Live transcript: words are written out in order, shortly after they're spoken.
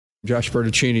Josh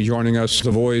Bertaccini joining us,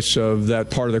 the voice of that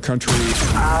part of the country.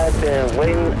 I've been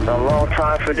waiting a long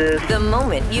time for this. The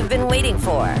moment you've been waiting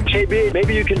for. JB,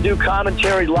 maybe you can do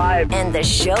commentary live. And the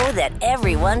show that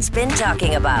everyone's been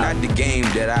talking about. Not the game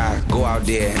that I go out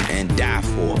there and die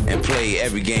for and play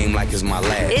every game like it's my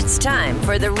last. It's time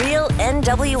for the Real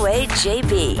NWA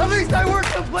JB. At least I work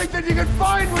someplace that you can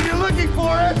find when you're looking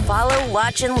for it. Follow,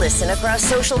 watch, and listen across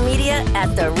social media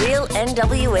at the Real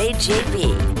NWA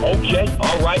JB. Okay,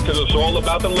 all right, because it's all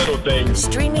about the little things.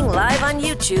 Streaming live on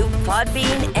YouTube,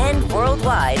 Podbean, and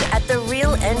worldwide at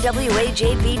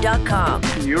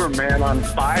therealnwajb.com. You were man on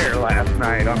fire last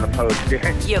night on the post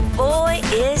game. Your boy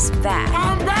is back.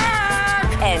 I'm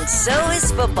back! And so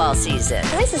is football season.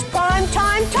 This is prime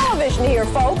time television here,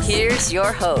 folks. Here's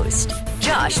your host,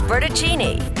 Josh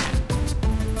Bertaccini.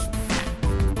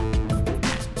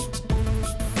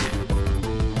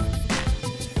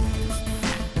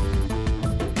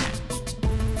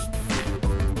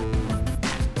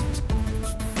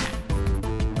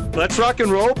 Let's rock and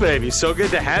roll, baby. So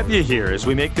good to have you here as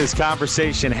we make this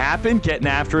conversation happen, getting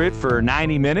after it for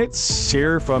 90 minutes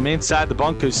here from inside the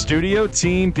Bunker studio.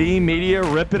 Team B Media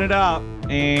ripping it up,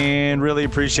 and really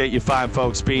appreciate you fine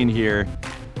folks being here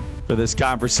for this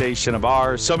conversation of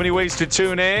ours. So many ways to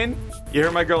tune in. You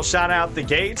hear my girl shout out the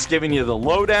gates, giving you the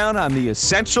lowdown on the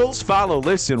essentials. Follow,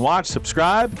 listen, watch,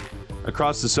 subscribe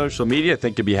across the social media. I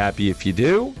think you'll be happy if you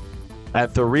do.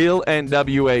 At the Real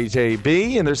NWA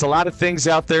JB, and there's a lot of things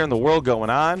out there in the world going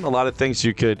on, a lot of things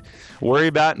you could worry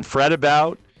about and fret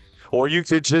about, or you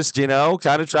could just, kind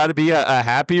of try to be a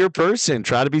happier person,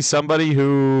 try to be somebody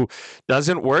who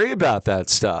doesn't worry about that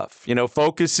stuff,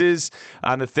 focuses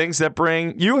on the things that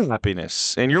bring you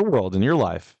happiness in your world, in your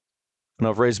life. I don't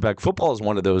know if Razorback football is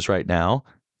one of those right now,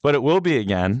 but it will be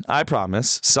again, I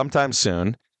promise, sometime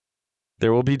soon.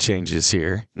 There will be changes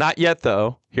here. Not yet,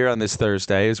 though, here on this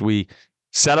Thursday as we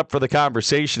set up for the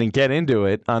conversation and get into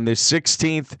it on this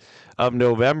 16th of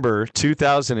November,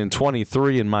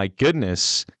 2023. And my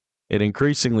goodness, it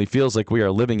increasingly feels like we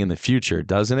are living in the future,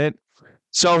 doesn't it?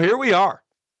 So here we are.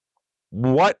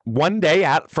 One day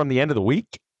out from the end of the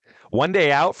week? One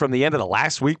day out from the end of the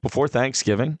last week before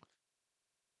Thanksgiving?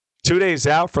 2 days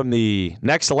out from the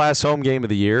next to last home game of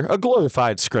the year, a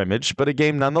glorified scrimmage, but a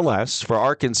game nonetheless for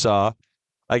Arkansas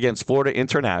against Florida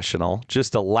International.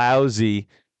 Just a lousy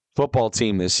football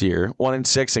team this year.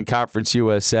 1-6 in Conference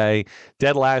USA,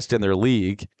 dead last in their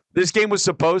league. This game was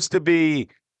supposed to be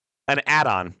an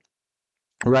add-on,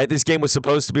 right? This game was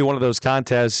supposed to be one of those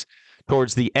contests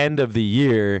towards the end of the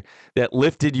year that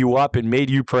lifted you up and made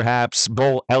you perhaps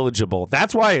bowl eligible.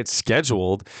 That's why it's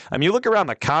scheduled. I mean, you look around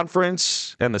the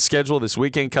conference and the schedule this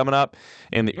weekend coming up,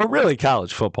 or really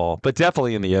college football, but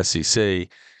definitely in the SEC.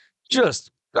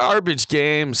 Just garbage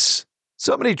games.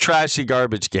 So many trashy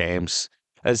garbage games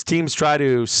as teams try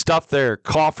to stuff their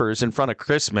coffers in front of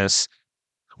Christmas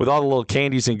with all the little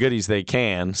candies and goodies they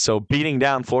can. So beating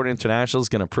down Florida International is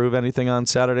going to prove anything on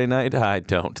Saturday night? I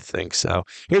don't think so.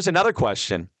 Here's another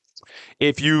question.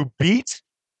 If you beat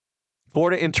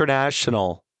Florida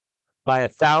International by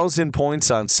 1,000 points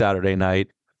on Saturday night,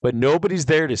 but nobody's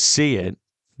there to see it,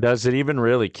 does it even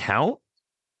really count?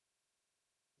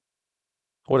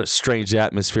 What a strange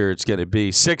atmosphere it's going to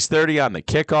be. 6:30 on the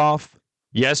kickoff.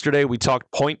 Yesterday, we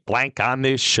talked point blank on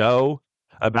this show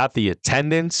about the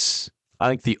attendance. I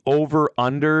think the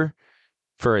over-under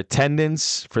for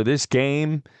attendance for this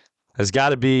game has got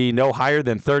to be no higher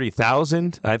than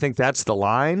 30,000. I think that's the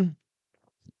line.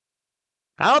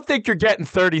 I don't think you're getting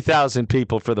 30,000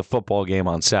 people for the football game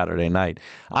on Saturday night.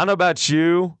 I don't know about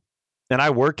you, and I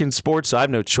work in sports, so I have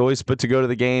no choice but to go to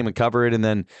the game and cover it and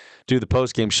then do the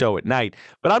post-game show at night.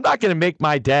 But I'm not going to make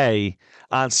my day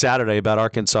on Saturday about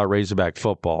Arkansas Razorback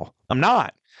football. I'm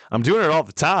not. I'm doing it all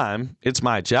the time. It's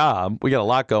my job. We got a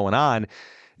lot going on.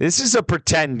 This is a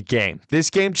pretend game. This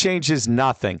game changes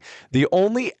nothing. The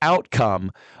only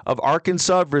outcome of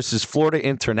Arkansas versus Florida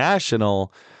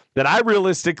International that I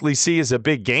realistically see as a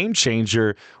big game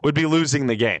changer would be losing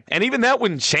the game. And even that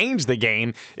wouldn't change the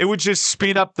game. It would just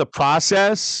speed up the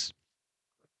process.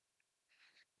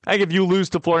 I think if you lose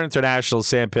to Florida International,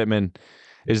 Sam Pittman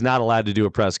is not allowed to do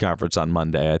a press conference on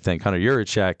Monday. I think Hunter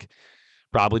Yuracheck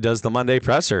probably does the Monday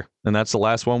presser, and that's the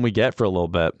last one we get for a little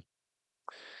bit.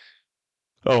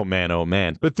 Oh, man, oh,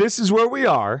 man. But this is where we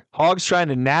are. Hogs trying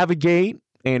to navigate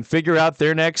and figure out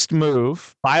their next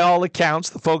move. By all accounts,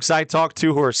 the folks I talk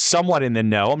to who are somewhat in the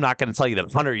know, I'm not going to tell you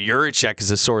that Hunter Yuracheck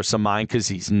is a source of mine because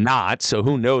he's not, so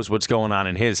who knows what's going on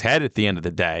in his head at the end of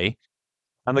the day.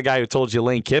 I'm the guy who told you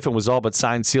Lane Kiffin was all but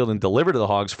signed, sealed, and delivered to the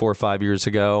Hogs 4 or 5 years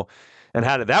ago. And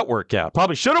how did that work out?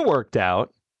 Probably should have worked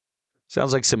out.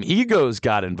 Sounds like some egos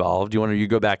got involved. You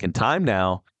go back in time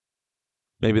now.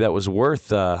 Maybe that was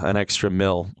worth an extra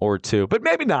 $1 or $2 million, but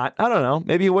maybe not. I don't know.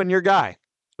 Maybe he wasn't your guy.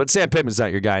 But Sam Pittman's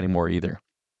not your guy anymore either.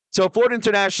 So Florida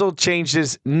International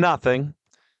changes nothing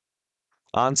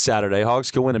on Saturday. Hogs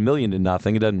can win $1 million to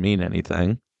nothing. It doesn't mean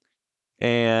anything.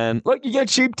 And look, you get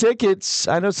cheap tickets.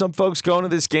 I know some folks going to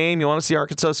this game. You want to see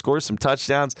Arkansas score some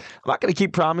touchdowns. I'm not going to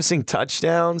keep promising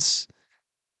touchdowns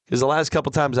because the last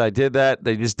couple times I did that,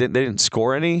 they didn't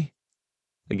score any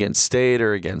against State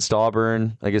or against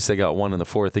Auburn. I guess they got one in the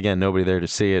fourth. Again, nobody there to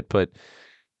see it, but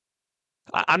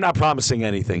I'm not promising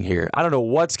anything here. I don't know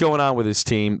what's going on with this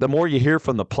team. The more you hear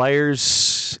from the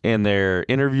players in their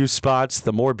interview spots,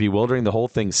 the more bewildering the whole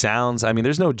thing sounds. I mean,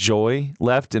 there's no joy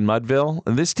left in Mudville,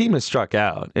 and this team has struck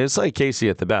out. It's like Casey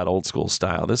at the Bat, old school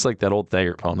style. This is like that old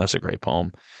Thayer poem. That's a great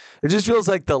poem. It just feels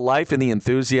like the life and the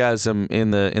enthusiasm in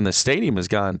the stadium is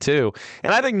gone too.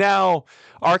 And I think now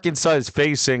Arkansas is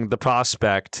facing the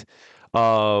prospect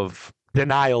of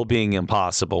denial being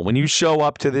impossible. When you show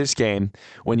up to this game,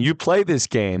 when you play this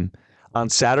game on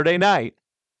Saturday night,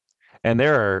 and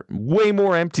there are way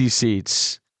more empty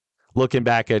seats looking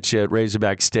back at you at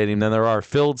Razorback Stadium than there are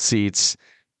filled seats,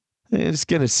 it's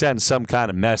going to send some kind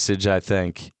of message, I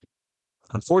think.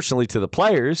 Unfortunately, to the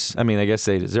players, I mean, I guess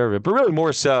they deserve it, but really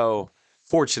more so,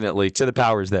 fortunately, to the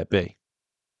powers that be.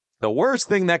 The worst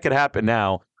thing that could happen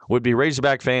now would be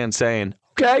Razorback fans saying,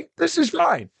 okay, this is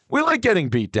fine. We like getting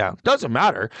beat down. Doesn't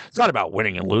matter. It's not about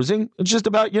winning and losing. It's just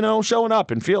about, showing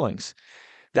up and feelings.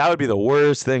 That would be the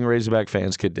worst thing Razorback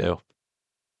fans could do.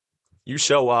 You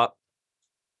show up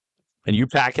and you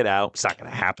pack it out. It's not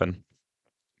going to happen.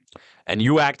 And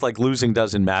you act like losing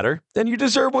doesn't matter. Then you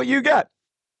deserve what you get.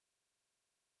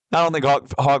 I don't think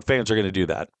Hog fans are going to do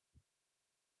that.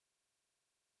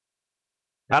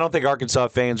 I don't think Arkansas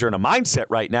fans are in a mindset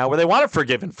right now where they want to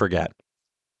forgive and forget.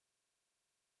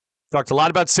 Talked a lot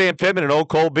about Sam Pittman and Old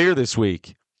Cold Beer this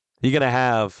week. You're going to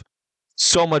have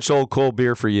so much Old Cold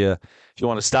Beer for you. If you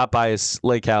want to stop by his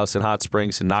lake house in Hot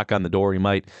Springs and knock on the door, he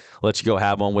might let you go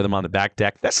have one with him on the back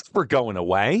deck. That's never going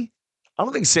away. I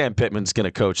don't think Sam Pittman's going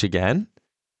to coach again.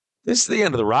 This is the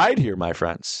end of the ride here, my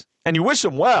friends. And you wish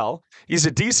him well. He's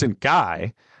a decent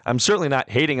guy. I'm certainly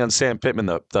not hating on Sam Pittman,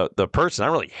 the person. I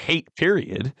don't really hate,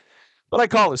 period. But I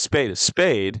call a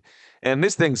spade. And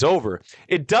this thing's over.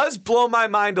 It does blow my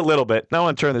mind a little bit. Now I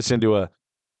want to turn this into a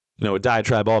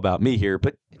diatribe all about me here,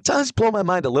 but it does blow my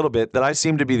mind a little bit that I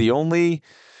seem to be the only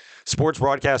sports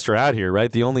broadcaster out here,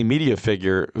 right? The only media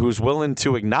figure who's willing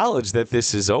to acknowledge that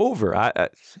this is over.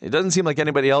 It doesn't seem like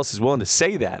anybody else is willing to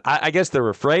say that. I guess they're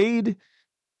afraid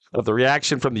of the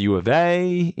reaction from the U of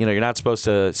A. You're not supposed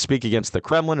to speak against the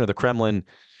Kremlin, or the Kremlin,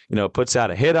 puts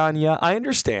out a hit on you. I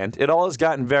understand. It all has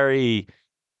gotten very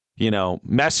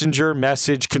messenger,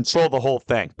 message, control the whole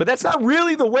thing. But that's not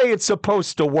really the way it's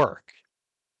supposed to work.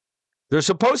 There's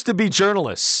supposed to be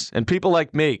journalists and people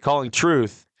like me calling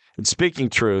truth and speaking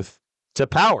truth to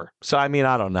power. So, I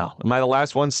don't know. Am I the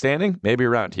last one standing? Maybe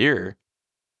around here.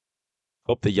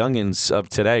 Hope the youngins of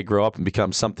today grow up and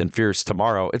become something fierce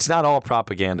tomorrow. It's not all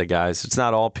propaganda, guys. It's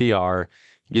not all PR.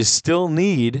 You still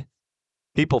need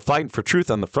people fighting for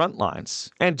truth on the front lines.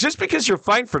 And just because you're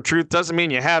fighting for truth doesn't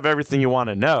mean you have everything you want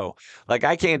to know. Like,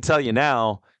 I can't tell you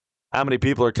now how many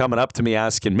people are coming up to me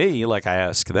asking me, like I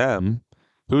ask them,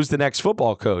 who's the next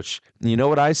football coach? And you know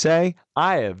what I say?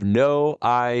 I have no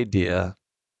idea.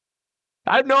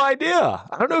 I don't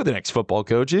know who the next football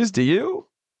coach is. Do you?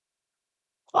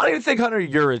 I don't even think Hunter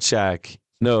Yuracheck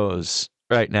knows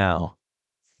right now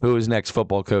who his next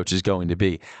football coach is going to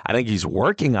be. I think he's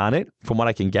working on it. From what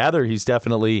I can gather, he's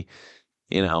definitely,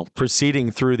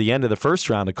 proceeding through the end of the first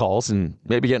round of calls and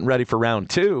maybe getting ready for round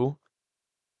 2.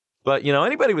 But,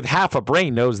 anybody with half a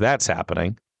brain knows that's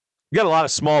happening. We got a lot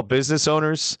of small business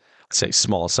owners. I say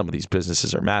small. Some of these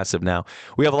businesses are massive now.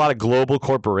 We have a lot of global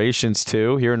corporations,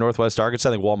 too, here in Northwest Arkansas.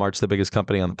 I think Walmart's the biggest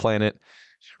company on the planet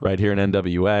right here in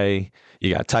NWA.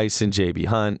 You got Tyson, JB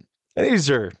Hunt. And these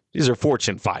are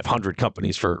Fortune 500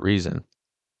 companies for a reason.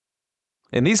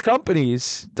 And these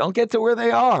companies don't get to where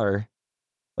they are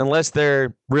unless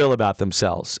they're real about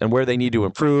themselves and where they need to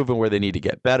improve and where they need to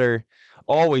get better.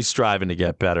 Always striving to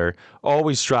get better.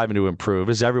 Always striving to improve,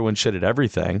 as everyone should at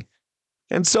everything.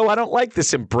 And so I don't like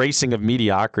this embracing of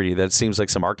mediocrity that it seems like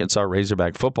some Arkansas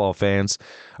Razorback football fans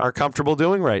are comfortable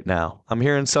doing right now. I'm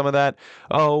hearing some of that,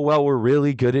 we're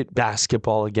really good at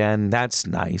basketball again. That's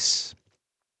nice.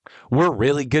 We're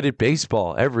really good at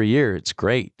baseball every year. It's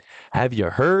great. Have you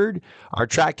heard? Our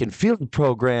track and field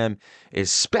program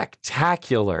is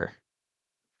spectacular.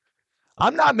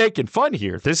 I'm not making fun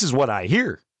here. This is what I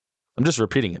hear. I'm just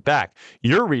repeating it back.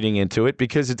 You're reading into it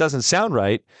because it doesn't sound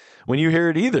right when you hear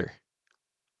it either.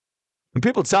 When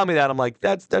people tell me that, I'm like,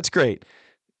 that's great.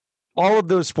 All of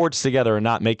those sports together are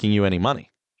not making you any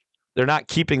money. They're not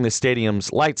keeping the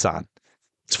stadium's lights on.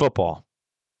 It's football.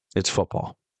 It's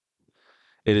football.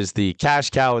 It is the cash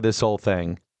cow of this whole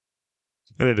thing.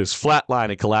 And it is flatline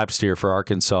and collapsed here for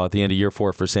Arkansas at the end of year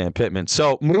 4 for Sam Pittman.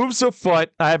 So moves afoot.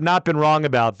 I have not been wrong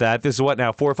about that. This is what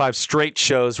now, 4 or 5 straight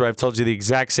shows where I've told you the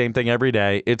exact same thing every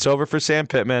day. It's over for Sam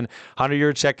Pittman. Hunter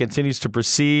Yuracheck continues to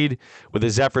proceed with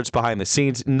his efforts behind the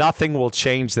scenes. Nothing will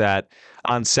change that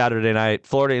on Saturday night.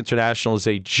 Florida International is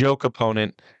a joke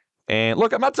opponent. And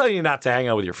look, I'm not telling you not to hang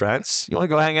out with your friends. You want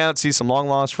to go hang out, see some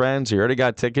long-lost friends. You already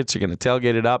got tickets. You're going to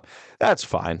tailgate it up. That's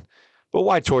fine. But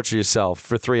why torture yourself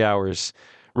for 3 hours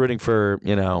rooting for,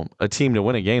 a team to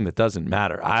win a game that doesn't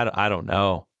matter? I don't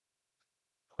know.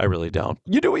 I really don't.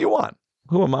 You do what you want.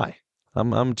 Who am I?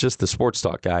 I'm just the sports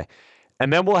talk guy.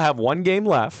 And then we'll have one game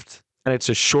left, and it's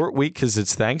a short week because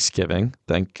it's Thanksgiving.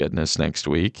 Thank goodness next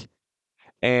week.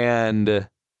 And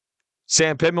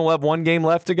Sam Pittman will have one game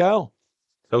left to go.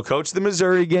 He'll coach the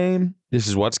Missouri game. This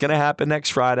is what's going to happen next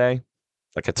Friday.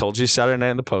 Like I told you Saturday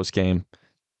night in the post game.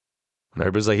 And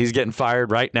everybody's like, he's getting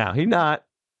fired right now. He's not.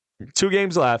 2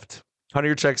 games left.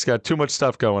 Hunter Yuracheck's got too much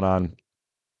stuff going on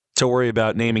to worry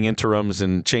about naming interims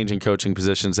and changing coaching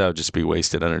positions. That would just be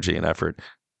wasted energy and effort.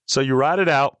 So you ride it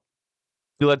out.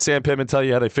 You let Sam Pittman tell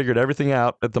you how they figured everything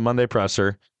out at the Monday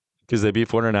presser because they beat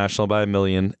Florida International by 1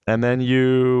 million. And then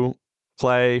you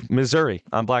play Missouri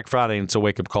on Black Friday, and it's a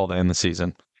wake-up call to end the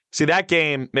season. See, that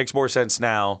game makes more sense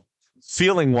now,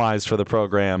 feeling-wise for the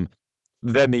program,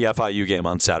 than the FIU game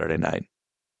on Saturday night.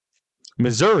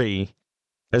 Missouri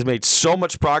has made so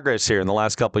much progress here in the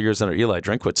last couple of years under Eli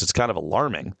Drinkwitz. It's kind of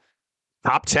alarming.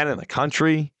 Top 10 in the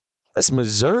country. That's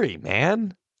Missouri,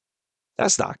 man.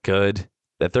 That's not good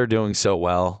that they're doing so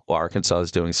well while Arkansas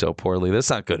is doing so poorly.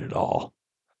 That's not good at all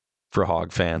for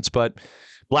Hog fans. But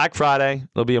Black Friday,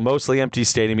 there'll be a mostly empty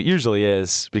stadium. It usually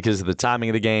is because of the timing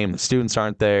of the game. The students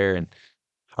aren't there, and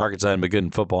Arkansas hasn't been good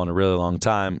in football in a really long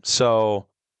time. So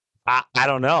I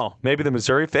don't know. Maybe the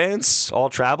Missouri fans all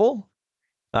travel.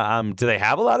 Do they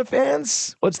have a lot of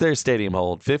fans? What's their stadium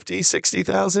hold? 50,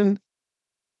 60,000?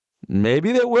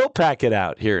 Maybe they will pack it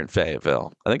out here in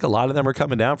Fayetteville. I think a lot of them are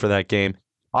coming down for that game.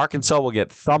 Arkansas will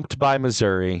get thumped by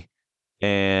Missouri,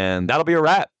 and that'll be a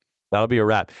wrap. That'll be a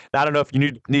wrap. Now, I don't know if you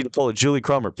need to pull a Julie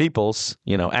Cromer Peoples,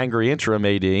 angry interim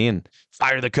AD, and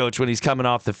fire the coach when he's coming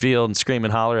off the field and scream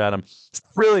and holler at him. It's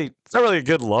not really a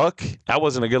good look. That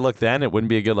wasn't a good look then. It wouldn't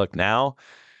be a good look now.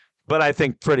 But I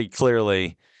think pretty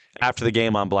clearly after the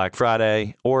game on Black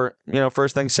Friday or,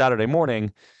 first thing Saturday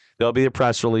morning, there'll be a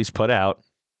press release put out,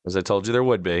 as I told you there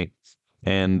would be.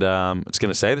 And it's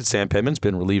going to say that Sam Pittman's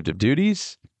been relieved of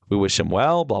duties. We wish him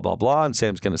well, blah, blah, blah. And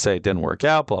Sam's going to say it didn't work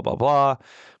out, blah, blah, blah.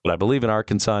 But I believe in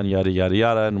Arkansas and yada, yada,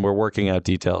 yada. And we're working out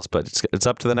details. But it's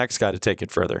up to the next guy to take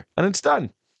it further. And it's done.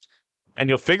 And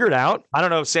you'll figure it out. I don't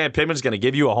know if Sam Pittman's going to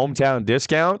give you a hometown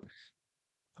discount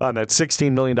on that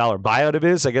 $16 million buyout of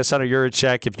his. I guess under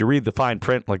Yuracheck, if you read the fine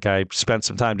print, like I spent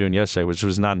some time doing yesterday, which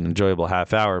was not an enjoyable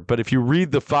half hour. But if you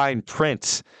read the fine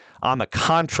print on the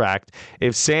contract,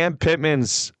 if Sam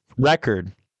Pittman's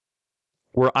record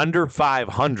were under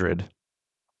 500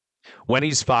 when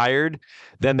he's fired,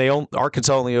 then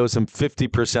Arkansas only owes him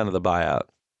 50% of the buyout.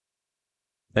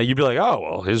 Now you'd be like, oh,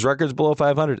 well, his record's below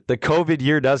 500. The COVID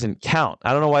year doesn't count.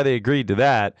 I don't know why they agreed to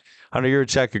that. Under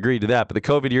Yuracheck agreed to that, but the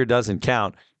COVID year doesn't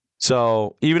count.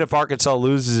 So even if Arkansas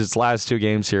loses its last 2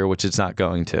 games here, which it's not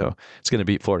going to, it's going to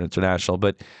beat Florida International.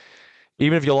 But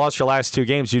even if you lost your last 2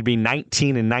 games, you'd be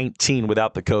 19-19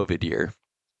 without the COVID year.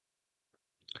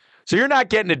 So you're not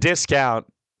getting a discount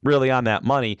really on that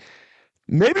money.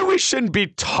 Maybe we shouldn't be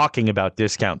talking about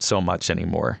discounts so much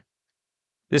anymore.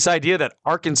 This idea that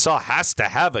Arkansas has to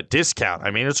have a discount.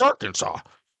 I mean, it's Arkansas.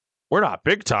 We're not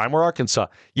big time. We're Arkansas.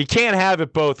 You can't have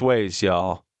it both ways,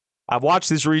 y'all. I've watched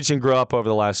this region grow up over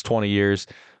the last 20 years.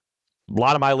 A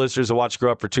lot of my listeners have watched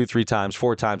grow up for 2, 3 times,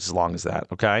 4 times as long as that,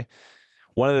 okay?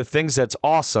 One of the things that's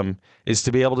awesome is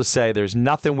to be able to say there's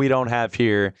nothing we don't have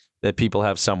here that people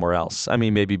have somewhere else. I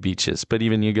mean, maybe beaches, but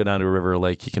even you go down to a river or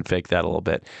lake, you can fake that a little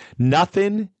bit.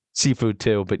 Nothing, seafood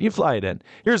too, but you fly it in.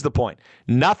 Here's the point.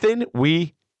 Nothing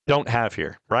we don't have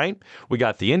here, right? We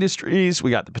got the industries, we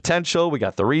got the potential, we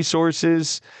got the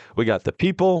resources, we got the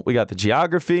people, we got the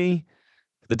geography,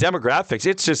 the demographics.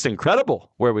 It's just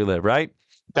incredible where we live, right?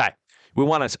 Okay. We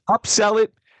want to upsell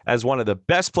it as one of the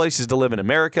best places to live in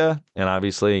America, and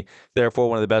obviously, therefore,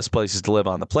 one of the best places to live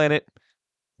on the planet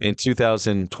in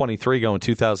 2023, going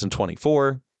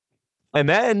 2024. And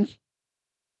then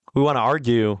we want to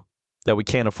argue that we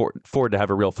can't afford to have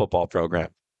a real football program.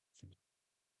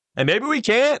 And maybe we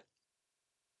can't.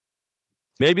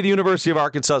 Maybe the University of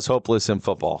Arkansas is hopeless in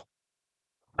football.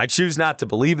 I choose not to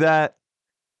believe that.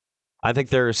 I think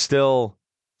there are still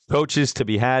coaches to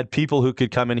be had, people who could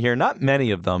come in here, not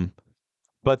many of them,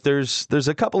 but there's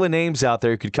a couple of names out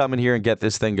there who could come in here and get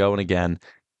this thing going again.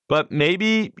 But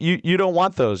maybe you don't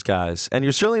want those guys, and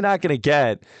you're certainly not going to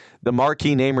get the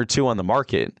marquee name or two on the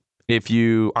market if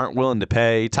you aren't willing to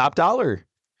pay top dollar.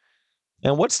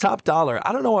 And what's top dollar?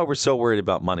 I don't know why we're so worried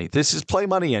about money. This is play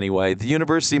money anyway. The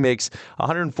university makes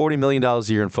 $140 million a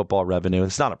year in football revenue.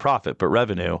 It's not a profit, but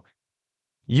revenue.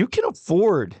 You can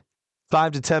afford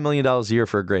 $5 to $10 million a year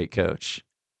for a great coach.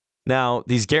 Now,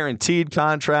 these guaranteed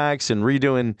contracts and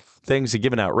redoing things and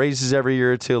giving out raises every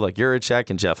year or two, like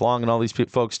Yuracheck and Jeff Long and all these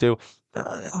folks do,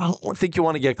 I don't think you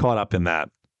want to get caught up in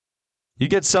that. You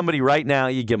get somebody right now,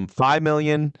 you give them $5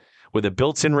 million with a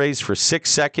built-in raise for 6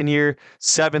 second year,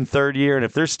 7 third year, and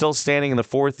if they're still standing in the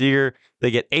 4th year, they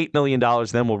get $8 million,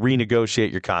 then we'll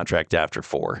renegotiate your contract after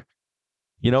 4.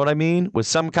 You know what I mean? With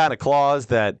some kind of clause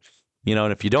that,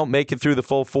 and if you don't make it through the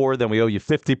full 4, then we owe you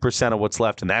 50% of what's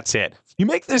left, and that's it. You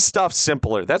make this stuff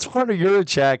simpler. That's what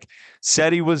Yuracheck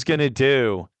said he was going to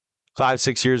do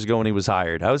 5-6 years ago when he was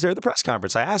hired. I was there at the press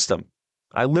conference.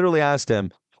 I literally asked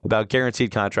him about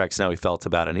guaranteed contracts and how he felt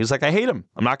about it. And he was like, I hate him.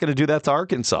 I'm not going to do that to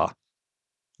Arkansas.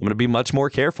 I'm going to be much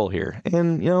more careful here.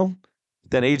 And,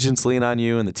 then agents lean on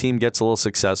you and the team gets a little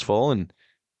successful and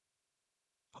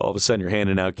all of a sudden you're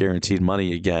handing out guaranteed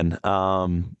money again.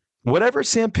 Whatever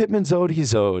Sam Pittman's owed,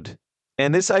 he's owed.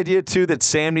 And this idea, too, that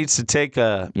Sam needs to take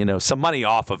some money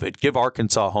off of it, give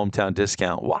Arkansas a hometown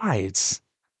discount. Why? It's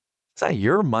not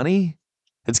your money.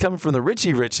 It's coming from the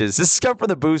Richie Riches. This is coming from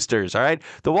the boosters, all right?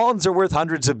 The Waltons are worth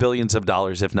hundreds of billions of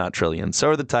dollars, if not trillions. So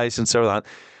are the Tysons, so are the...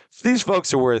 These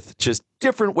folks are worth just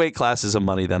different weight classes of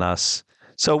money than us.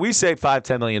 So we say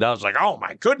 $5-10 million. Like, oh,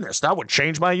 my goodness, that would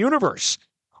change my universe.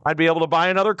 I'd be able to buy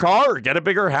another car or get a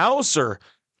bigger house or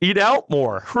eat out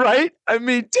more, right? I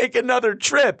mean, take another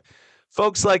trip.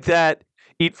 Folks like that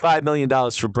eat $5 million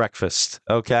for breakfast,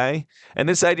 okay? And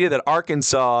this idea that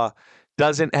Arkansas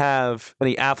doesn't have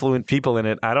any affluent people in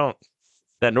it,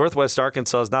 that Northwest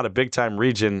Arkansas is not a big-time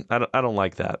region. I don't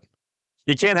like that.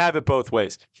 You can't have it both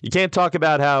ways. You can't talk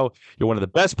about how you're one of the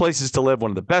best places to live, one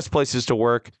of the best places to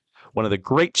work, one of the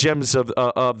great gems of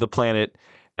the planet,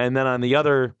 and then on the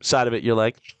other side of it, you're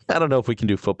like, I don't know if we can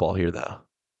do football here, though.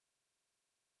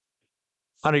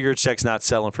 Hunter Yuracheck's not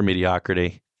selling for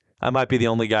mediocrity. I might be the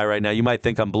only guy right now. You might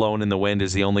think I'm blowing in the wind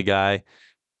as the only guy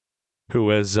who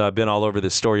has been all over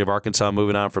this story of Arkansas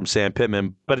moving on from Sam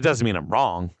Pittman, but it doesn't mean I'm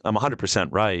wrong. I'm 100%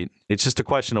 right. It's just a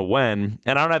question of when,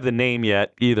 and I don't have the name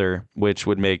yet either, which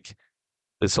would make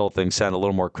this whole thing sound a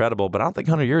little more credible, but I don't think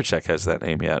Hunter Yuracheck has that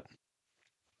name yet.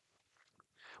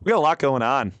 We got a lot going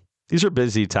on. These are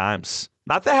busy times.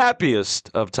 Not the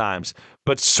happiest of times,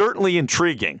 but certainly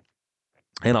intriguing.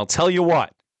 And I'll tell you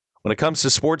what, when it comes to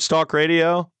sports talk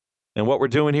radio and what we're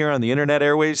doing here on the internet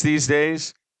airways these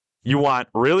days, you want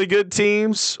really good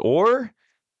teams or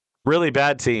really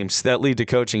bad teams that lead to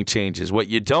coaching changes. What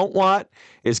you don't want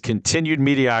is continued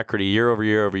mediocrity year over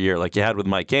year over year, like you had with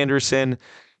Mike Anderson,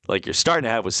 like you're starting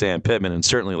to have with Sam Pittman, and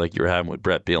certainly like you're having with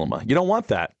Brett Bielema. You don't want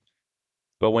that.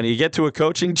 But when you get to a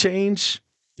coaching change,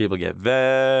 people get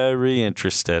very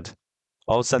interested.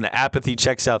 All of a sudden, the apathy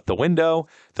checks out the window.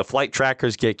 The flight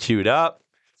trackers get queued up.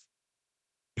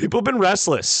 People have been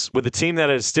restless with a team that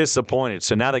is disappointed,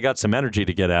 so now they got some energy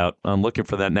to get out. I'm looking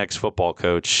for that next football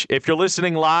coach. If you're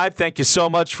listening live, thank you so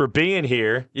much for being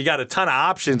here. You got a ton of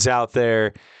options out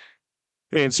there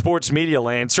in sports media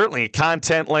land, certainly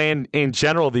content land in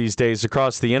general these days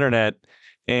across the internet,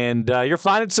 and you're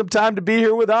finding some time to be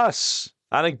here with us.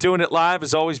 I think doing it live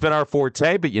has always been our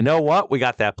forte, but you know what? We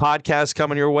got that podcast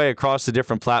coming your way across the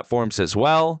different platforms as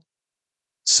well.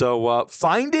 So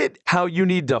find it how you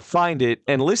need to find it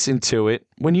and listen to it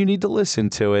when you need to listen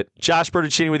to it. Josh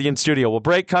Bertuccini with you in studio. We'll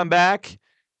break, come back.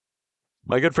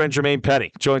 My good friend Jermaine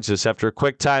Petty joins us after a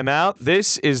quick timeout.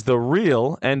 This is the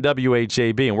Real NWA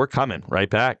JB, and we're coming right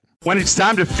back. When it's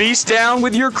time to feast down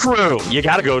with your crew, you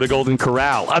got to go to Golden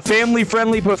Corral, a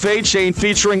family-friendly buffet chain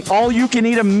featuring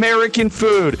all-you-can-eat American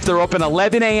food. They're open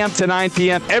 11 a.m. to 9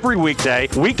 p.m. every weekday.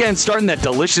 Weekends starting that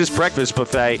delicious breakfast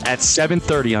buffet at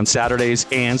 7:30 on Saturdays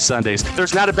and Sundays.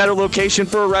 There's not a better location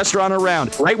for a restaurant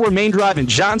around. Right where Main Drive in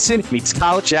Johnson meets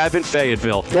College Ave in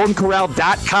Fayetteville.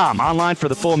 GoldenCorral.com, online for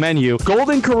the full menu.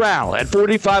 Golden Corral at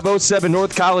 4507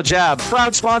 North College Ave.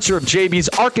 Proud sponsor of JB's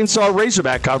Arkansas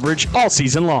Razorback coverage all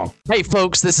season long. Studio. Hey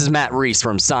folks, this is Matt Reese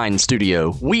from Sign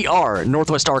Studio. We are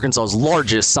Northwest Arkansas's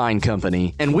largest sign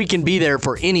company, and we can be there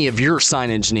for any of your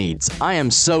signage needs. I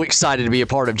am so excited to be a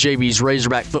part of JB's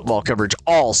Razorback football coverage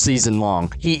all season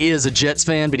long. He is a Jets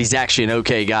fan, but he's actually an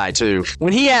okay guy too.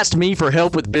 When he asked me for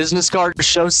help with business cards,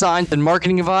 show signs, and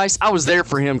marketing advice, I was there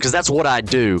for him because that's what I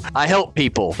do. I help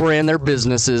people brand their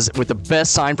businesses with the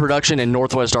best sign production in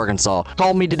Northwest Arkansas.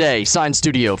 Call me today, Sign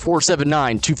Studio,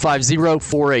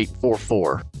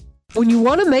 479-250-4844. When you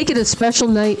want to make it a special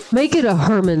night, make it a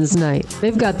Herman's night.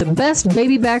 They've got the best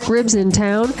baby back ribs in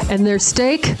town, and their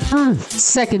steak,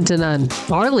 second to none.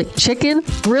 Barley chicken,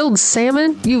 grilled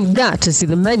salmon, you've got to see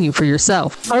the menu for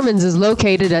yourself. Herman's is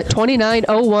located at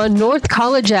 2901 North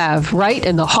College Ave, right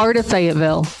in the heart of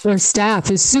Fayetteville. Their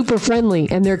staff is super friendly,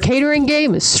 and their catering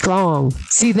game is strong.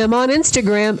 See them on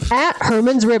Instagram at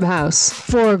Herman's Rib House.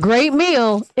 For a great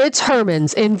meal, it's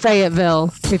Herman's in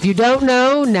Fayetteville. If you don't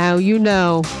know, now you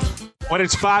know. When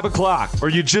it's 5 o'clock, or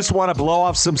you just want to blow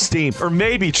off some steam, or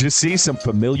maybe just see some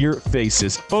familiar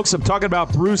faces. Folks, I'm talking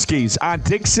about Brewski's on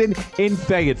Dixon in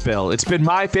Fayetteville. It's been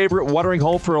my favorite watering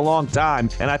hole for a long time,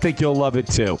 and I think you'll love it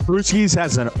too. Brewski's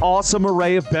has an awesome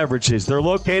array of beverages. They're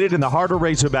located in the heart of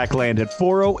Razorback Land at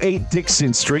 408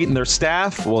 Dixon Street, and their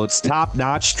staff, well, it's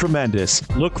top-notch, tremendous.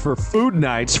 Look for food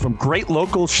nights from great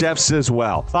local chefs as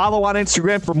well. Follow on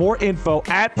Instagram for more info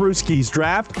at Brewski's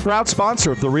Draft, proud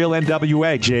sponsor of the Real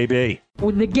NWA JB.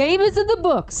 When the game is in the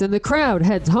books and the crowd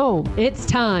heads home, it's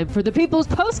time for the People's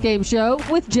Postgame Show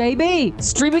with JB.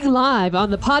 Streaming live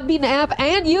on the Podbean app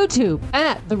and YouTube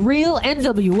at The Real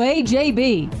NWA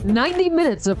JB. 90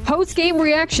 minutes of postgame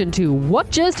reaction to what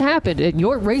just happened in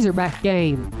your Razorback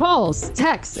game. Calls,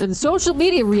 texts, and social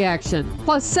media reaction,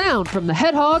 plus sound from the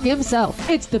head hog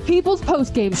himself. It's the People's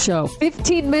Postgame Show,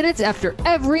 15 minutes after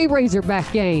every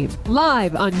Razorback game.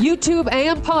 Live on YouTube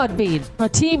and Podbean, a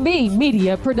Team B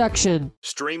media production.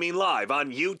 Streaming live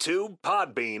on YouTube,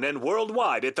 Podbean, and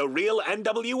worldwide at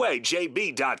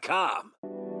therealnwajb.com.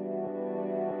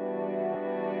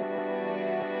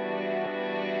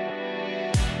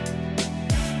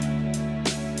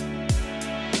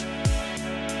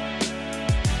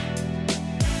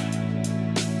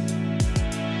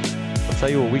 I'll tell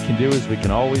you what we can do is we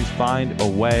can always find a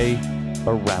way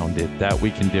around it. That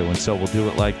we can do, and so we'll do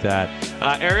it like that.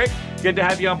 Eric, good to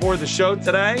have you on board the show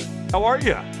today. How are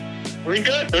you? Very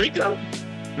good. Very good.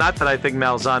 Not that I think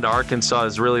Malzahn to Arkansas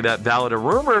is really that valid a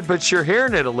rumor, but you're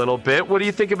hearing it a little bit. What do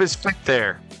you think of his fit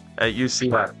there at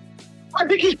UCLA? I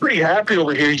think he's pretty happy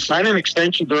over here. He signed an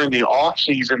extension during the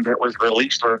offseason that was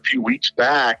released for a few weeks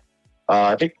back.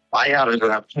 I think buyout is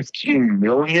around $15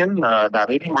 million. Now,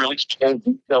 they didn't release full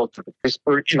details to the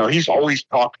Pittsburgh. You know, he's always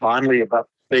talked fondly about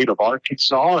the state of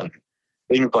Arkansas and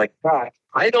things like that.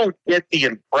 I don't get the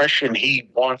impression he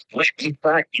wants. In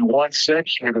fact, he once said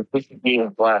here that this would be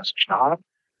his last job.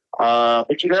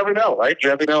 But you never know, right? You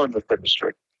never know in this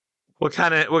industry. What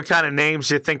kind of names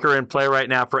do you think are in play right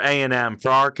now for A&M, for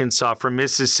Arkansas, for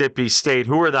Mississippi State?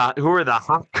 Who are the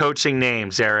hot coaching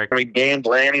names, Eric? I mean, Dan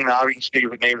Lanning, obviously,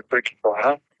 the name is pretty cool.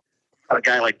 A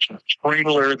guy like Jeff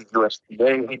Trailer, the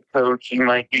USDA head coach, he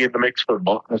might be in the mix for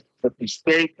Mississippi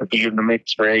State, could be in the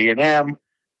mix for A&M.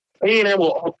 A&M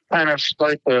will kind of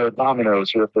start the dominoes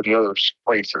here for the other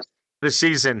places. This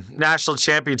season, national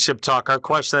championship talk. Our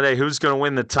question today, who's going to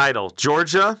win the title?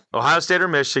 Georgia, Ohio State or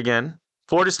Michigan,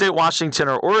 Florida State, Washington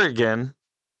or Oregon,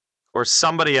 or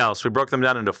somebody else? We broke them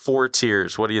down into 4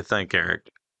 tiers. What do you think, Eric?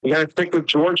 You got to stick with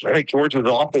Georgia. I think Georgia's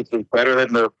offense is better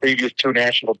than their previous 2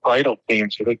 national title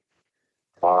teams. I think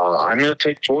I'm going to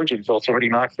take Georgia until somebody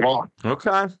knocks them off.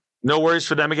 Okay. No worries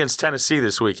for them against Tennessee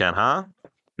this weekend, huh?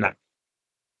 No.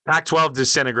 Pac-12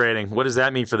 disintegrating. What does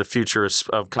that mean for the future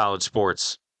of college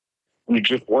sports? We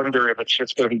just wonder if it's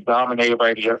just going to be dominated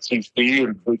by the SEC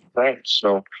and Big Ten.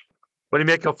 So, what do you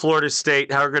make of Florida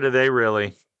State? How good are they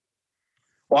really?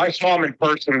 Well, I saw them in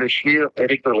person this year. I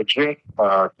think they're legit.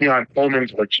 Keon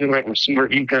Coleman's a legitimate receiver.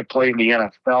 He's going to play in the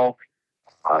NFL.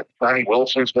 Johnny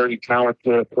Wilson's very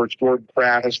talented. Coach Jordan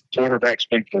Travis, the quarterback's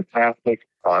been fantastic.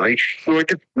 They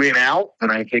should win out,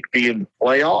 and I think be in the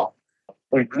playoff.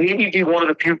 And maybe be one of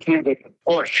the few teams that can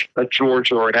push a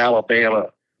Georgia or an Alabama,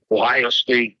 Ohio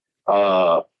State,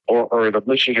 or the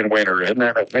Michigan winner. And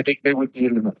then I think they would be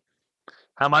in the.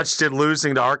 How much did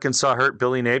losing to Arkansas hurt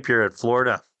Billy Napier at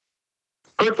Florida?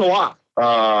 Hurts a lot.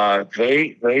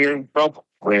 They are in trouble.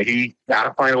 He got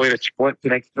to find a way to split the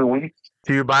next 2 weeks.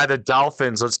 Do you buy the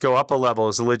Dolphins? Let's go up a level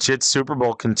as a legit Super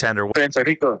Bowl contender. I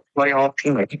think they're a playoff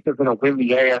team. I think they're going to win the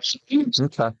AFC.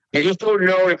 Okay. I just don't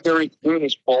know if they're as good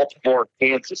as Baltimore,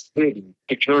 Kansas City.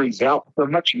 The jury's out. So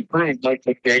much improved. I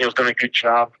think Daniel's done a good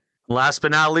job Last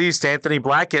but not least, Anthony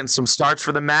Black getting some starts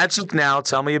for the Magic now.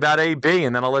 Tell me about AB,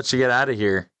 and then I'll let you get out of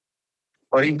here.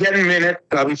 Well, he's getting minutes.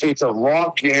 Obviously, it's a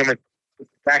log jam at the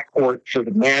backcourt for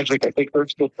the Magic. I think they're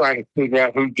still trying to figure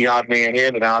out who's the odd man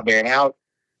in and odd man out.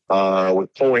 With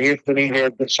Cole Anthony, they're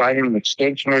deciding an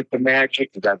extension with the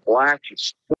Magic. They got Black.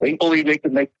 They believe they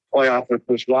can make the playoff with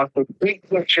this roster. The big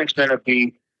question is going to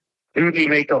be, do they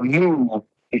make a move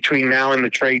between now and the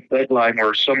trade deadline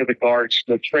where some of the guards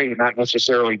that trade, not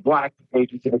necessarily Black,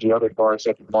 maybe some of the other guards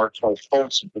that the Markel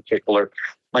Fultz in particular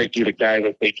might be the guy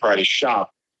that they try to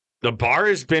shop. The bar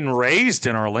has been raised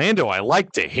in Orlando. I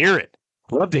like to hear it.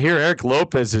 Love to hear Eric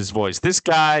Lopez's voice. This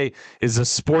guy is a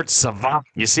sports savant.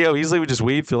 You see how easily we just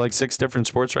weave through like 6 different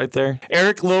sports right there?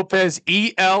 Eric Lopez,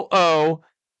 ELO.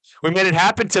 We made it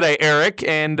happen today, Eric,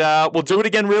 and we'll do it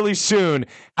again really soon.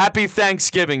 Happy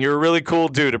Thanksgiving. You're a really cool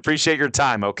dude. Appreciate your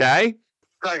time, okay?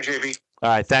 Thanks, JB. All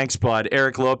right, thanks, bud.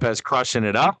 Eric Lopez crushing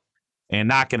it up and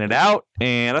knocking it out.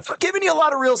 And I thought giving you a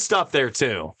lot of real stuff there,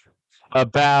 too,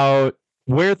 about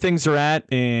where things are at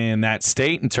in that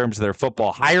state in terms of their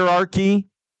football hierarchy.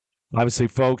 Obviously,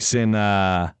 folks in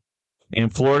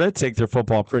Florida take their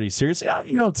football pretty seriously.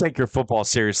 You don't take your football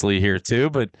seriously here,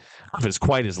 too, but it's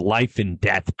quite as life and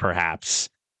death, perhaps,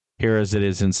 here as it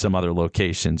is in some other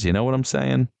locations. You know what I'm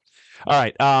saying? All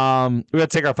right, we got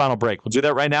to take our final break. We'll do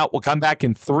that right now. We'll come back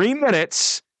in 3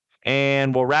 minutes,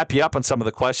 and we'll wrap you up on some of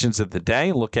the questions of the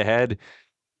day. Look ahead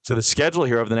to the schedule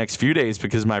here over the next few days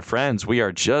because, my friends, we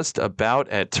are just about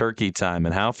at turkey time,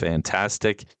 and how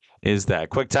fantastic is that?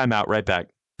 Quick timeout, right back.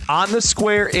 On the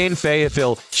square in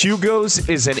Fayetteville, Hugo's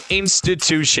is an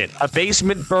institution, a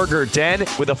basement burger den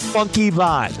with a funky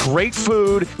vibe, great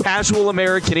food, casual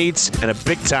American eats, and a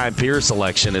big-time beer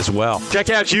selection as well. Check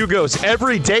out Hugo's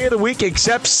every day of the week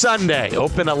except Sunday.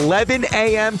 Open 11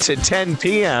 a.m. to 10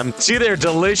 p.m. See their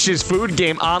delicious food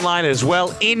game online as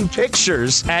well in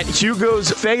pictures at Hugo's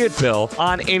Fayetteville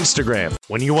on Instagram.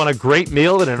 When you want a great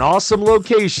meal at an awesome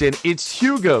location, it's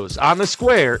Hugo's on the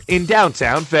square in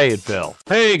downtown Fayetteville.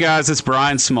 Hey guys, it's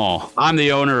Brian Small. I'm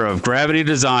the owner of Gravity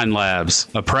Design Labs,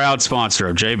 a proud sponsor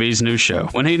of JB's new show.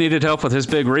 When he needed help with his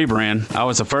big rebrand, I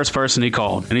was the first person he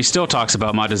called, and he still talks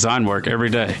about my design work every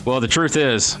day. Well, the truth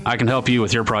is, I can help you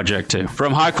with your project too.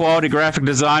 From high-quality graphic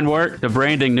design work to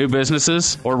branding new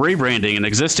businesses or rebranding an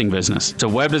existing business to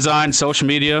web design, social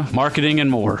media, marketing,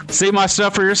 and more. See my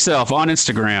stuff for yourself on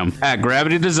Instagram at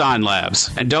Gravity Design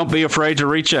Labs, and don't be afraid to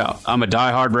reach out. I'm a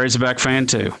diehard Razorback fan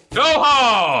too. Go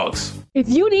Hogs! If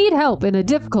you need help in a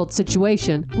difficult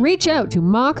situation, reach out to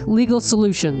Mock Legal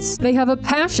Solutions. They have a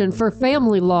passion for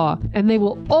family law, and they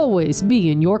will always be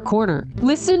in your corner.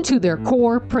 Listen to their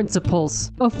core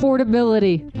principles: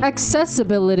 affordability,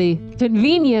 accessibility,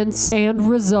 convenience, and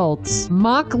results.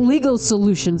 Mock Legal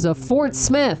Solutions of Fort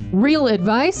Smith. Real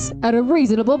advice at a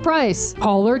reasonable price.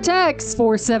 Call or text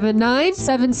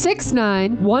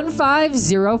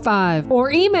 479-769-1505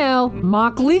 or email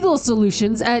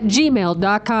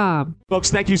mocklegalsolutions@gmail.com. Folks,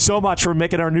 thank you so much for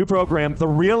making our new program, The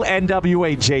Real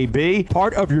NWA JB,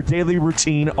 part of your daily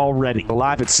routine already.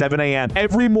 Live at 7 a.m.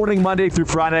 every morning, Monday through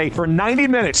Friday, for 90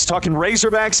 minutes, talking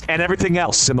Razorbacks and everything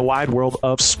else in the wide world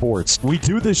of sports. We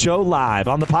do the show live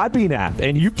on the Podbean app,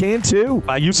 and you can too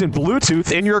by using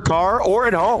Bluetooth in your car or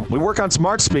at home. We work on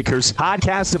smart speakers,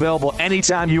 podcasts available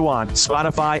anytime you want,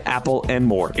 Spotify, Apple, and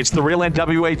more. It's The Real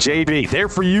NWA JB, there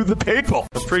for you, the people.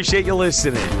 Appreciate you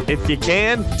listening. If you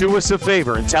can, do us a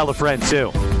favor and tell a friend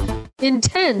too.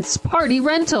 Intense Party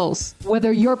Rentals.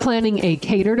 Whether you're planning a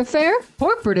catered affair,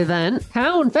 corporate event,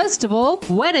 town festival,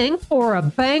 wedding, or a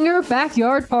banger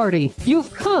backyard party,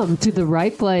 you've come to the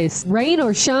right place. Rain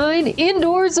or shine,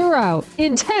 indoors or out,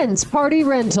 Intense Party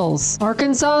Rentals,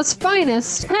 Arkansas's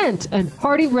finest tent and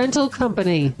party rental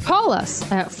company. Call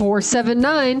us at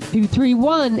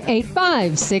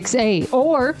 479-231-8568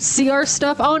 or see our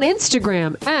stuff on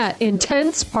Instagram at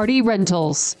Intense Party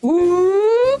Rentals.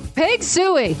 Ooh, Pig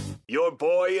Suey. Your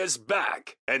boy is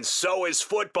back, and so is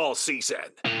football season.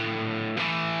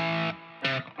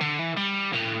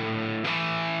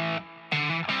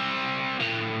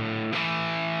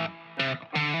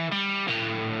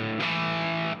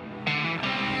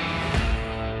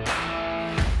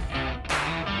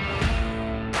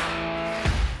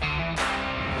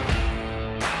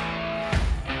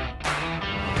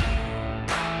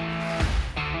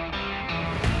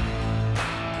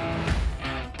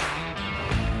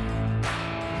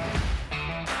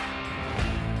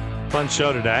 Fun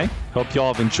show today. Hope you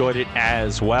all have enjoyed it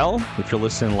as well. If you're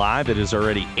listening live, it is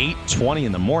already 8:20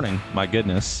 in the morning. My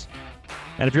goodness.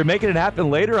 And if you're making it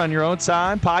happen later on your own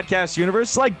time, Podcast Universe,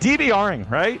 it's like DVRing,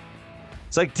 right?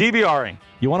 It's like DVRing.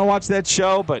 You want to watch that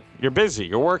show, but you're busy,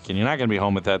 you're working, you're not going to be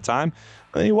home at that time,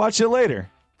 then you watch it later.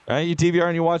 Right? You DVR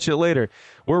and you watch it later.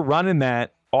 We're running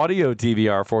that audio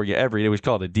DVR for you every day. We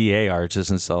call it a DAR. It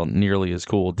doesn't sound nearly as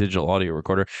cool, digital audio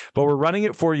recorder. But we're running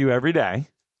it for you every day.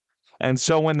 And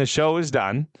so when the show is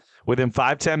done, within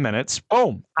 5-10 minutes,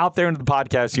 boom, out there into the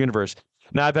podcast universe.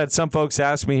 Now, I've had some folks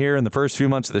ask me here in the first few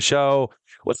months of the show,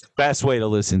 what's the best way to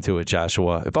listen to it,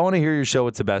 Joshua? If I want to hear your show,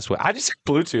 what's the best way? I just say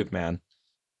Bluetooth, man.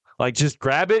 Like, just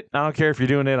grab it. I don't care if you're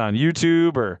doing it on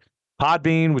YouTube or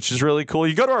Podbean, which is really cool.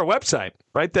 You go to our website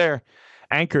right there,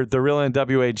 anchored,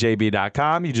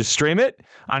 therealnwajb.com. You just stream it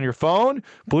on your phone,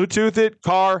 Bluetooth it,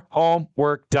 car, home,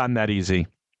 work, done. That easy.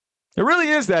 It really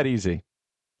is that easy.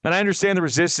 And I understand the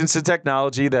resistance to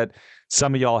technology that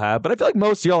some of y'all have, but I feel like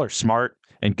most of y'all are smart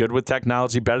and good with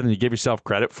technology, better than you give yourself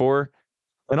credit for.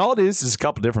 And all it is a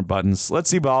couple different buttons.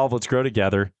 Let's evolve. Let's grow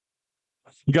together.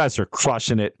 You guys are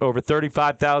crushing it. Over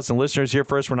 35,000 listeners here.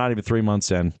 First, we're not even 3 months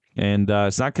in. And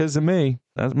it's not because of me.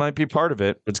 That might be part of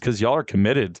it. It's because y'all are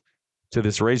committed to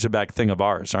this Razorback thing of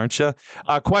ours, aren't you?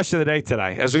 Question of the day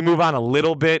today. As we move on a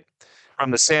little bit from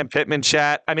the Sam Pittman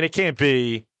chat, I mean, it can't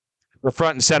be the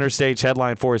front and center stage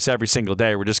headline for us every single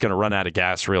day. We're just going to run out of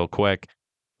gas real quick.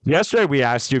 Yesterday, we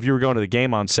asked you if you were going to the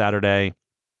game on Saturday.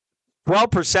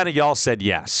 12% of y'all said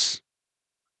yes.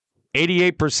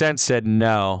 88% said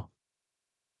no,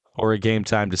 or a game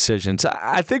time decision. So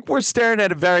I think we're staring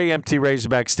at a very empty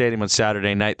Razorback Stadium on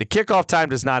Saturday night. The kickoff time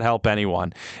does not help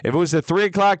anyone. If it was a 3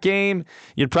 o'clock game,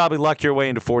 you'd probably luck your way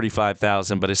into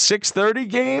 45,000. But a 6:30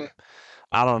 game,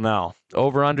 I don't know.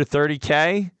 Over under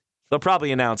 30K, they'll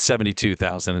probably announce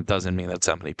 72,000. It doesn't mean that's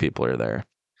how many people are there.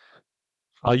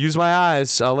 I'll use my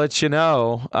eyes. I'll let you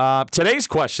know. Today's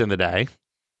question of the day.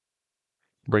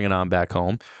 Bring it on back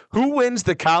home. Who wins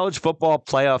the college football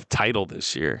playoff title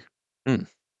this year?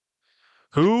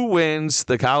 Who wins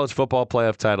the college football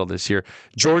playoff title this year?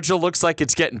 Georgia looks like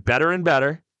it's getting better and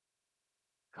better.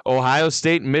 Ohio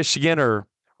State and Michigan are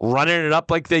running it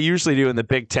up like they usually do in the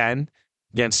Big Ten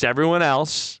against everyone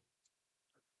else.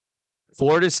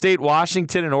 Florida State,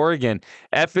 Washington, and Oregon.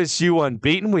 FSU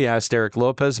unbeaten. We asked Eric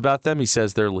Lopez about them. He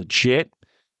says they're legit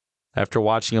after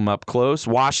watching them up close.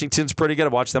 Washington's pretty good.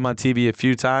 I've watched them on TV a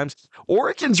few times.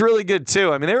 Oregon's really good,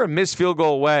 too. I mean, they were a missed field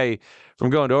goal away from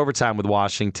going to overtime with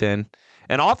Washington.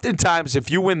 And oftentimes,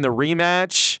 if you win the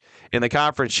rematch in the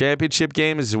conference championship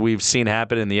game, as we've seen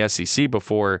happen in the SEC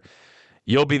before,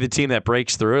 you'll be the team that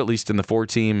breaks through, at least in the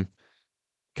 4-team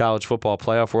college football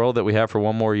playoff world that we have for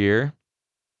one more year.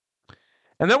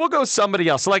 And then we'll go somebody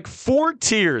else. So like 4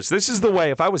 tiers. This is the way,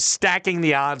 if I was stacking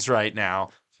the odds right now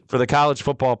for the college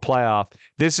football playoff,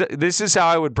 this is how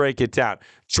I would break it down.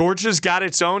 Georgia's got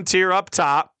its own tier up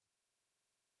top.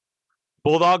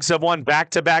 Bulldogs have won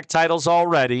back-to-back titles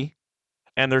already,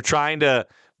 and they're trying to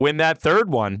win that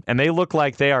third one, and they look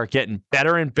like they are getting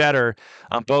better and better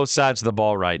on both sides of the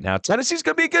ball right now. Tennessee's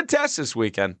going to be a good test this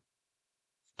weekend.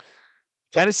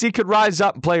 Tennessee could rise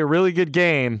up and play a really good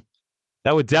game.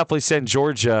 That would definitely send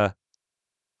Georgia,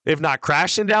 if not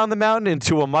crashing down the mountain,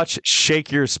 into a much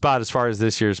shakier spot as far as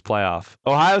this year's playoff.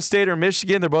 Ohio State or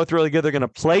Michigan, they're both really good. They're going to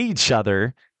play each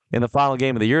other in the final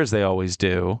game of the year, as they always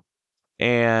do.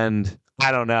 And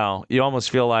I don't know. You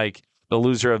almost feel like the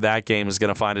loser of that game is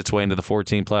going to find its way into the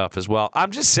 14 playoff as well.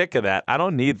 I'm just sick of that. I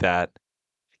don't need that.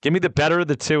 Give me the better of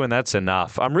the two, and that's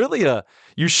enough. I'm really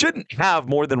you shouldn't have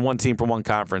more than one team from one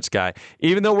conference guy.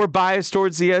 Even though we're biased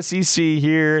towards the SEC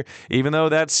here, even though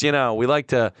that's, we like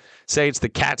to say it's the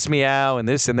cat's meow and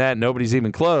this and that, and nobody's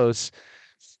even close.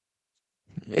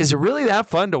 Is it really that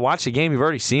fun to watch a game you've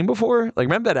already seen before? Like,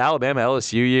 remember that Alabama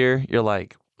LSU year? You're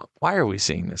like, why are we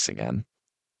seeing this again?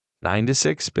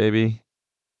 9-6, baby.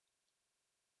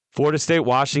 Florida State,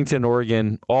 Washington,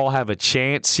 Oregon all have a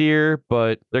chance here,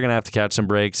 but they're going to have to catch some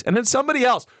breaks. And then somebody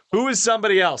else. Who is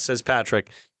somebody else, says Patrick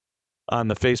on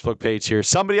the Facebook page here.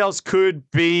 Somebody else could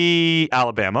be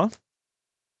Alabama,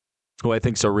 who I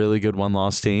think is a really good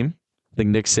one-loss team. I think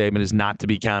Nick Saban is not to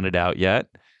be counted out yet.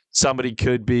 Somebody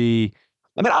could be,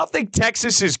 I don't think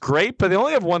Texas is great, but they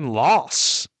only have one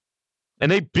loss.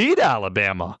 And they beat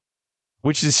Alabama,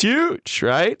 which is huge,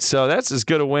 right? So that's as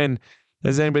good a win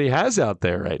as anybody has out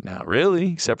there right now,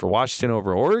 really, except for Washington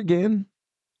over Oregon.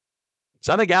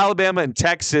 So I think Alabama and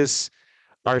Texas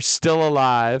are still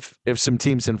alive if some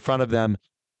teams in front of them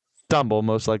stumble,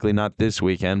 most likely not this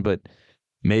weekend, but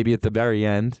maybe at the very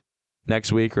end,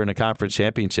 next week or in a conference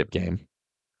championship game.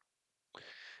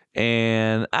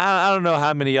 And I don't know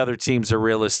how many other teams are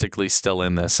realistically still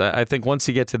in this. I think once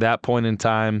you get to that point in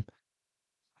time,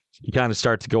 you kind of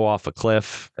start to go off a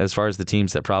cliff as far as the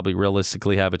teams that probably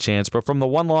realistically have a chance. But from the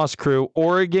one-loss crew,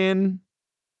 Oregon,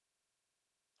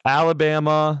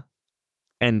 Alabama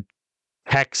and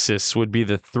Texas would be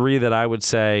the three that I would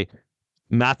say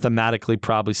mathematically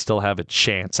probably still have a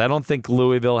chance. I don't think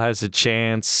Louisville has a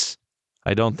chance.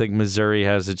 I don't think Missouri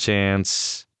has a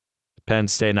chance. Penn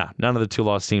State, no. None of the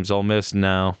 2-loss teams. Ole Miss,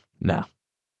 no. I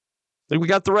think we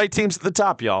got the right teams at the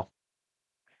top, y'all.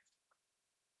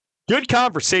 Good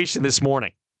conversation this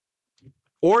morning.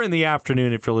 Or in the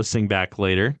afternoon if you're listening back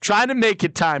later. Trying to make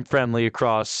it time-friendly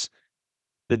across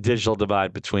the digital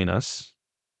divide between us.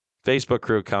 Facebook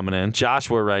crew coming in.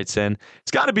 Joshua writes in,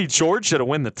 it's got to be Georgia to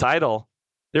win the title.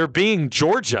 They're being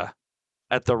Georgia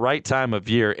at the right time of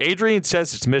year. Adrian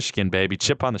says it's Michigan, baby.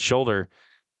 Chip on the shoulder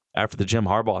after the Jim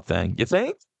Harbaugh thing. You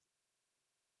think?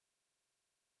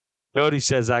 Cody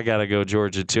says I got to go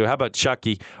Georgia, too. How about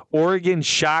Chucky? Oregon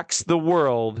shocks the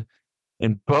world,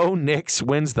 and Bo Nix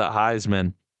wins the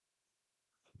Heisman.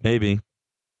 Maybe.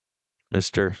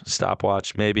 Mr.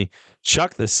 Stopwatch, maybe.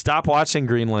 Chuck the Stopwatch in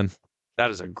Greenland.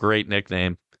 That is a great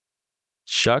nickname.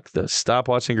 Chuck the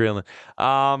Stopwatch in Greenland.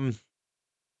 I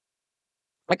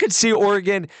could see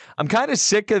Oregon. I'm kind of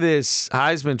sick of this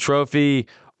Heisman Trophy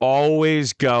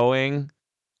always going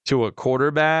to a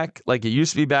quarterback. Like it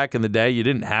used to be back in the day, you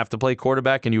didn't have to play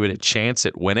quarterback and you had a chance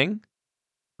at winning.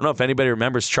 I don't know if anybody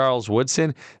remembers Charles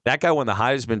Woodson. That guy won the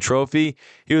Heisman Trophy.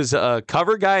 He was a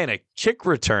cover guy and a kick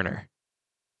returner.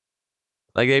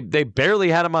 Like they barely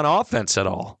had him on offense at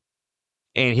all.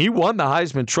 And he won the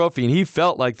Heisman Trophy, and he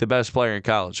felt like the best player in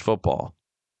college football.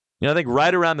 You know, I think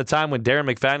right around the time when Darren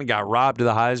McFadden got robbed of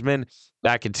the Heisman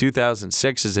back in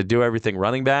 2006 as a do-everything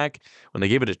running back, when they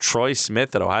gave it to Troy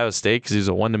Smith at Ohio State because he was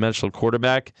a one-dimensional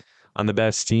quarterback on the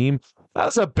best team, that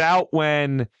was about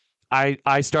when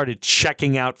I started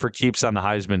checking out for keeps on the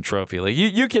Heisman Trophy. Like,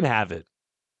 you can have it.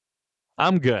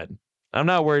 I'm good. I'm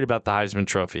not worried about the Heisman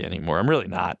Trophy anymore. I'm really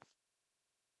not.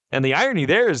 And the irony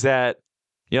there is that,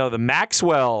 you know, the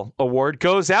Maxwell Award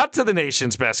goes out to the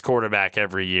nation's best quarterback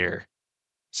every year.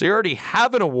 So you already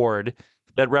have an award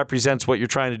that represents what you're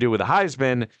trying to do with a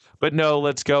Heisman, but no,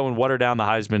 let's go and water down the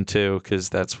Heisman too, because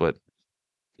that's what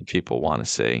people want to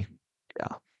see.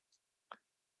 Yeah.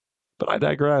 But I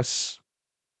digress.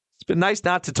 It's been nice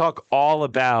not to talk all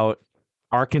about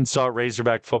Arkansas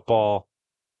Razorback football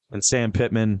and Sam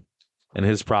Pittman and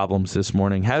his problems this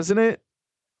morning, hasn't it?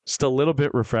 Just a little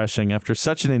bit refreshing after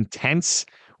such an intense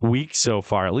week so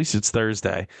far. At least it's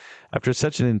Thursday. After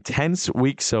such an intense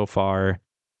week so far,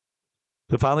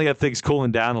 to finally have things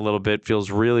cooling down a little bit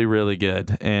feels really, really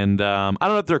good. And I don't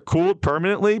know if they're cooled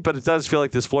permanently, but it does feel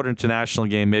like this Florida International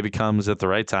game maybe comes at the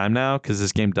right time now because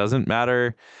this game doesn't matter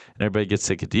and everybody gets to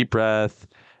take a deep breath.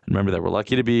 And remember that we're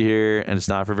lucky to be here and it's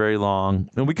not for very long.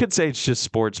 And we could say it's just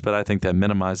sports, but I think that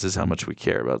minimizes how much we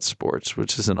care about sports,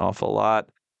 which is an awful lot.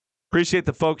 Appreciate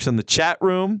the folks in the chat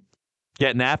room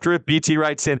getting after it. BT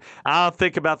writes in, I don't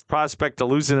think about the prospect of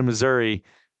losing to Missouri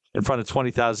in front of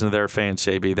 20,000 of their fans,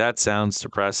 JB. That sounds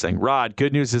depressing. Rod,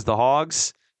 good news is the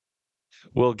Hogs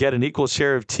will get an equal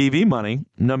share of TV money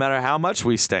no matter how much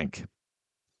we stink.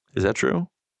 Is that true?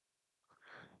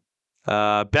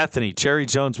 Bethany, Jerry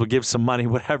Jones will give some money,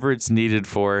 whatever it's needed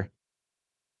for.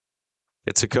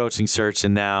 It's a coaching search,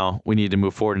 and now we need to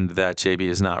move forward into that. JB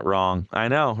is not wrong. I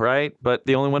know, right? But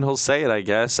the only one who'll say it, I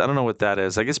guess. I don't know what that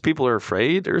is. I guess people are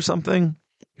afraid or something.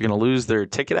 You're going to lose their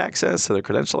ticket access or their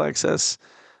credential access.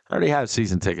 I already have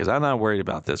season tickets. I'm not worried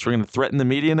about this. We're going to threaten the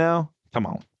media now? Come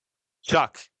on.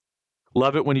 Chuck,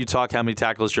 love it when you talk how many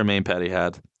tackles Jermaine Petty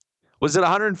had. Was it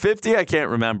 150? I can't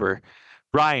remember.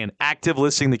 Brian, active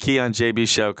listening to the Key on JB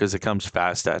show because it comes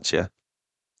fast at you.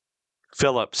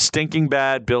 Philip, stinking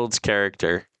bad builds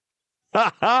character.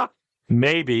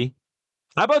 Maybe.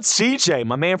 How about CJ,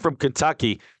 my man from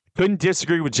Kentucky? Couldn't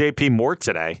disagree with JP more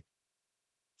today.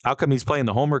 How come he's playing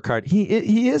the homer card?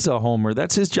 He is a homer.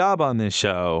 That's his job on this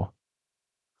show.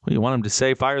 Well, you want him to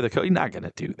say fire the coach? You're not going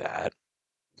to do that.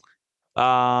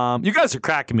 You guys are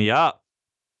cracking me up.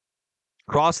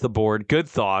 Across the board, good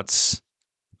thoughts.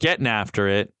 Getting after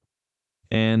it.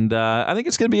 And I think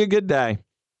it's going to be a good day.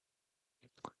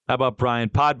 How about Brian?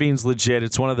 Podbean's legit.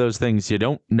 It's one of those things you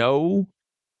don't know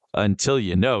until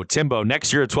you know. Timbo,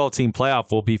 next year a 12-team playoff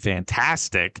will be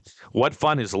fantastic. What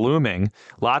fun is looming?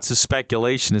 Lots of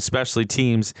speculation, especially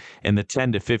teams in the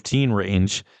 10 to 15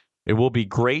 range. It will be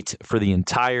great for the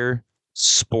entire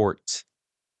sport.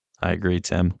 I agree,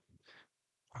 Tim.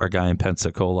 Our guy in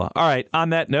Pensacola. All right, on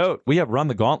that note, we have Run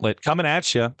the Gauntlet coming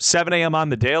at you, 7 a.m. on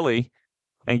the daily.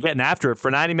 And getting after it for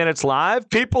 90 minutes live.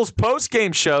 People's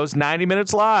post-game shows, 90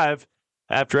 minutes live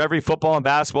after every football and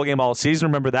basketball game all season.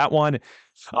 Remember that one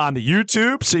on the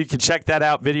YouTube, so you can check that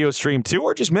out video stream too,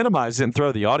 or just minimize it and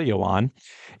throw the audio on.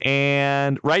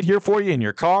 And right here for you in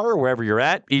your car or wherever you're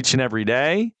at each and every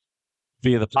day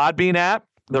via the Podbean app,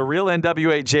 the Real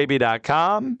NWA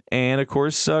JB.com, and, of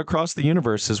course, across the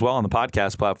universe as well on the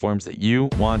podcast platforms that you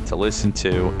want to listen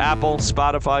to. Apple,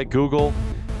 Spotify, Google,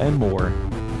 and more.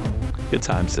 Good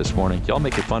times this morning. Y'all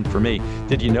make it fun for me.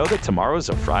 Did you know that tomorrow's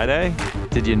a Friday?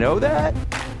 Did you know that?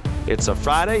 It's a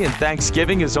Friday and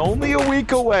Thanksgiving is only a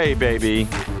week away, baby.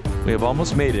 We have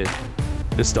almost made it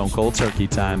to Stone Cold Turkey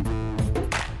time.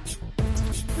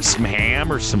 Some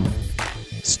ham or some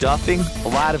stuffing? A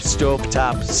lot of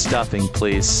stovetop stuffing,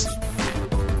 please.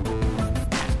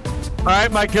 All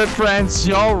right, my good friends,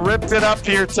 y'all ripped it up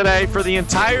here today for the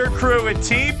entire crew at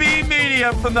TB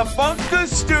Media from the Bunker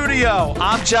Studio.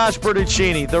 I'm Josh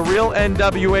Bertuccini, the Real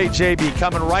NWA JB,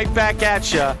 coming right back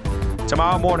at you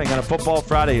tomorrow morning on a Football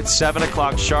Friday at 7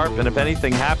 o'clock sharp. And if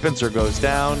anything happens or goes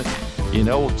down, you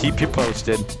know we'll keep you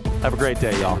posted. Have a great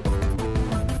day, y'all.